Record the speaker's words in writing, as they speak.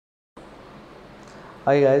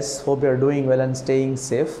Hi guys, hope you are doing well and staying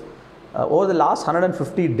safe. Over the last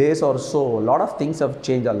 150 days or so, a lot of things have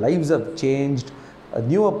changed. Our lives have changed.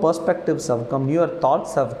 Newer perspectives have come, newer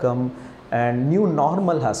thoughts have come, and new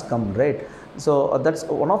normal has come, right? So that's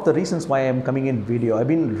one of the reasons why I'm coming in video. I've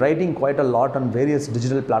been writing quite a lot on various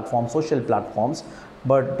digital platforms, social platforms,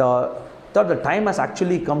 but thought the time has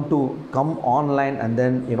actually come to come online and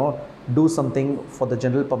then do something for the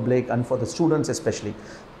general public and for the students especially.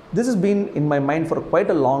 This has been in my mind for quite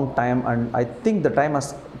a long time, and I think the time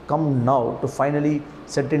has come now to finally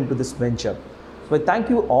set into this venture. So I thank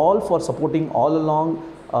you all for supporting all along,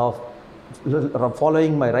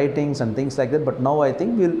 following my writings and things like that. But now I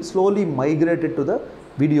think we'll slowly migrate it to the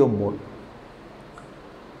video mode.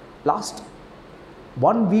 Last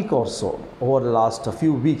 1 week or so, over the last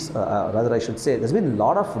few weeks, rather I should say, there's been a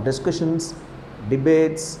lot of discussions,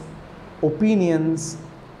 debates, opinions,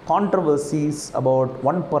 controversies about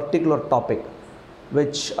one particular topic,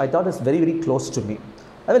 which I thought is very, very close to me.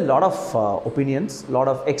 I have a lot of opinions, a lot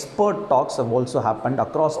of expert talks have also happened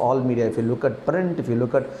across all media. If you look at print, if you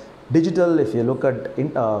look at digital, if you look at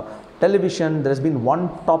television, there's been one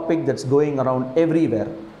topic that's going around everywhere.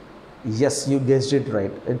 Yes, you guessed it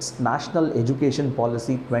right. It's National Education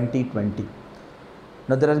Policy 2020.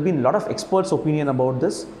 Now, there has been a lot of experts' opinion about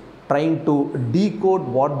this, trying to decode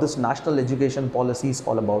what this national education policy is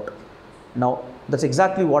all about. Now, that's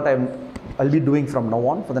exactly what I'll be doing from now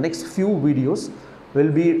on. For the next few videos,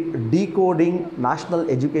 we'll be decoding national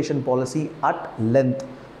education policy at length,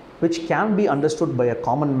 which can be understood by a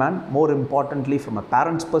common man, more importantly from a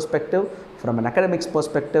parent's perspective, from an academic's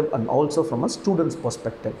perspective, and also from a student's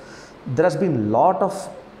perspective. There has been a lot of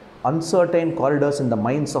uncertain corridors in the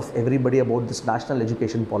minds of everybody about this national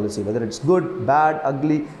education policy, whether it's good, bad,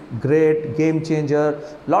 ugly, great, game changer,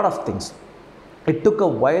 lot of things. It took a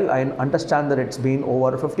while. I understand that it's been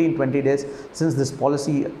over 15-20 days since this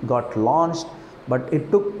policy got launched, but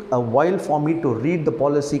it took a while for me to read the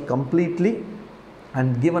policy completely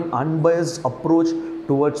and give an unbiased approach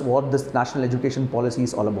towards what this national education policy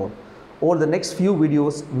is all about. Over the next few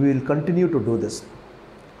videos, we will continue to do this.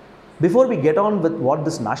 Before we get on with what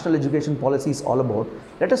this national education policy is all about,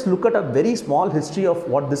 let us look at a very small history of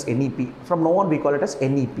what this NEP, from now on we call it as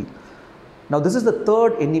NEP. Now this is the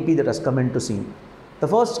third NEP that has come into scene. The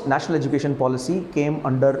first national education policy came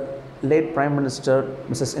under late Prime Minister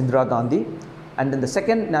Mrs. Indira Gandhi, and then the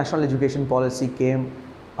second national education policy came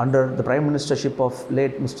under the Prime Ministership of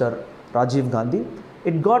late Mr. Rajiv Gandhi.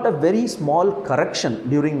 It got a very small correction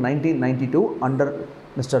during 1992 under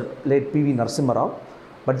Mr. late P.V. Narasimha Rao.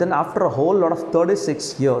 But then after a whole lot of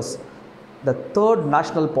 36 years, the third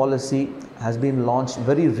national policy has been launched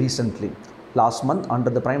very recently, last month,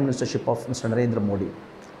 under the Prime Ministership of Mr. Narendra Modi.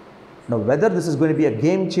 Now, whether this is going to be a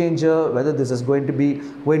game changer, whether this is going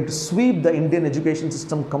to sweep the Indian education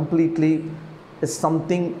system completely, is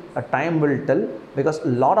something a time will tell, because a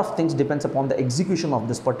lot of things depends upon the execution of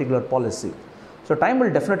this particular policy. So time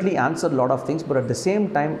will definitely answer a lot of things, but at the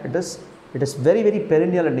same time, it is very, very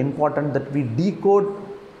perennial and important that we decode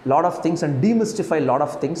a lot of things and demystify a lot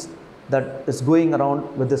of things that is going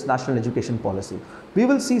around with this national education policy. We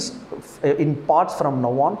will see in parts from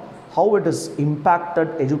now on how it has impacted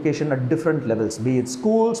education at different levels, be it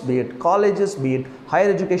schools, be it colleges, be it higher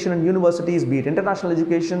education and universities, be it international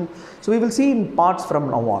education. So we will see in parts from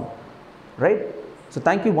now on, right? So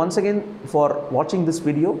thank you once again for watching this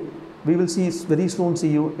video. We will very soon see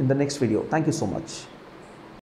you in the next video. Thank you so much.